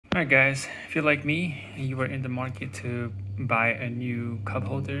Alright guys, if you're like me and you were in the market to buy a new cup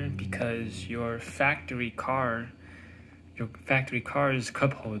holder because your factory car's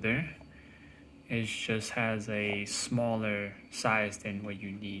cup holder just has a smaller size than what you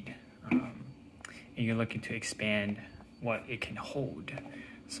need, and you're looking to expand what it can hold,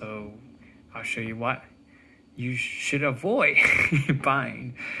 so I'll show you what you should avoid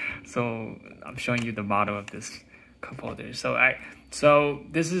buying. So I'm showing you the model of this cup holder. So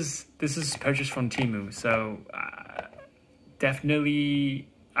this is purchased from Temu. So definitely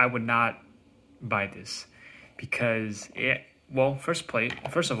I would not buy this because first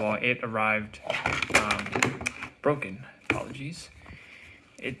of all, it arrived broken. Apologies.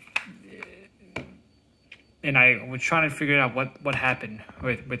 And I was trying to figure out what happened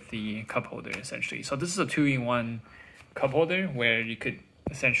with the cup holder essentially. So this is a 2-in-1 cup holder where you could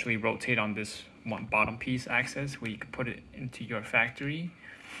essentially rotate on this one bottom piece axis where you could put it into your factory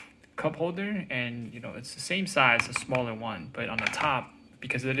cup holder, and it's the same size, a smaller one, but on the top,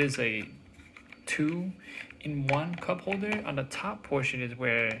 because it is a 2-in-1 cup holder, on the top portion is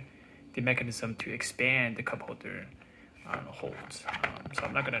where the mechanism to expand the cup holder holds. So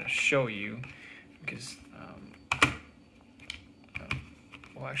I'm not going to show you because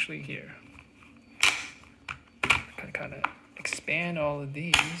well, actually here I kind of expand all of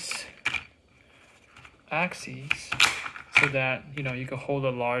these axes so that you can hold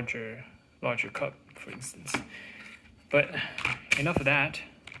a larger cup, for instance. But enough of that.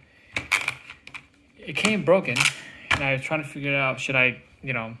 It came broken, and I was trying to figure out, should I,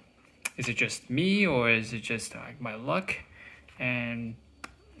 is it just me or is it just my luck? And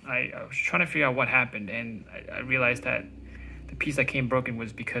I was trying to figure out what happened, and I realized that the piece that came broken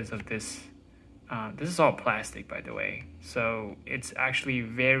was because of this. This is all plastic, by the way, so it's actually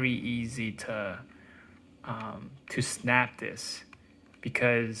very easy to snap this,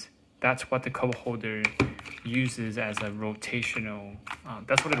 because that's what the cup holder uses as a rotational.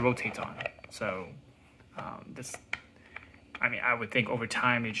 That's what it rotates on. So this, I would think over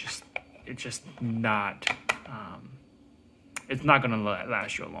time it's just not. It's not gonna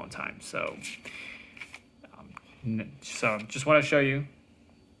last you a long time. So just want to show you.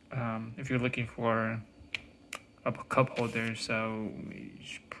 If you're looking for a cup holder, so you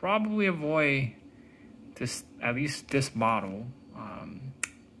should probably avoid this, at least this model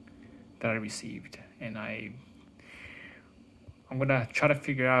that I received. And I'm gonna try to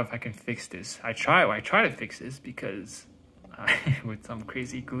figure out if I can fix this. I try to fix this because with some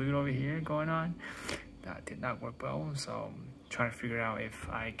crazy glue over here going on, that did not work well. So I'm trying to figure out if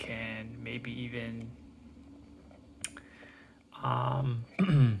I can maybe even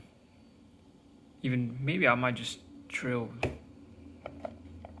maybe I might just drill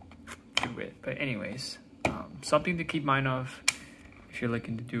through it. But anyways, something to keep mind of if you're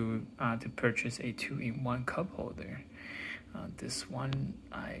looking to purchase a 2-in-1 cup holder. This one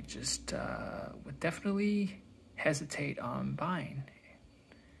I just would definitely hesitate on buying.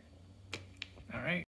 All right.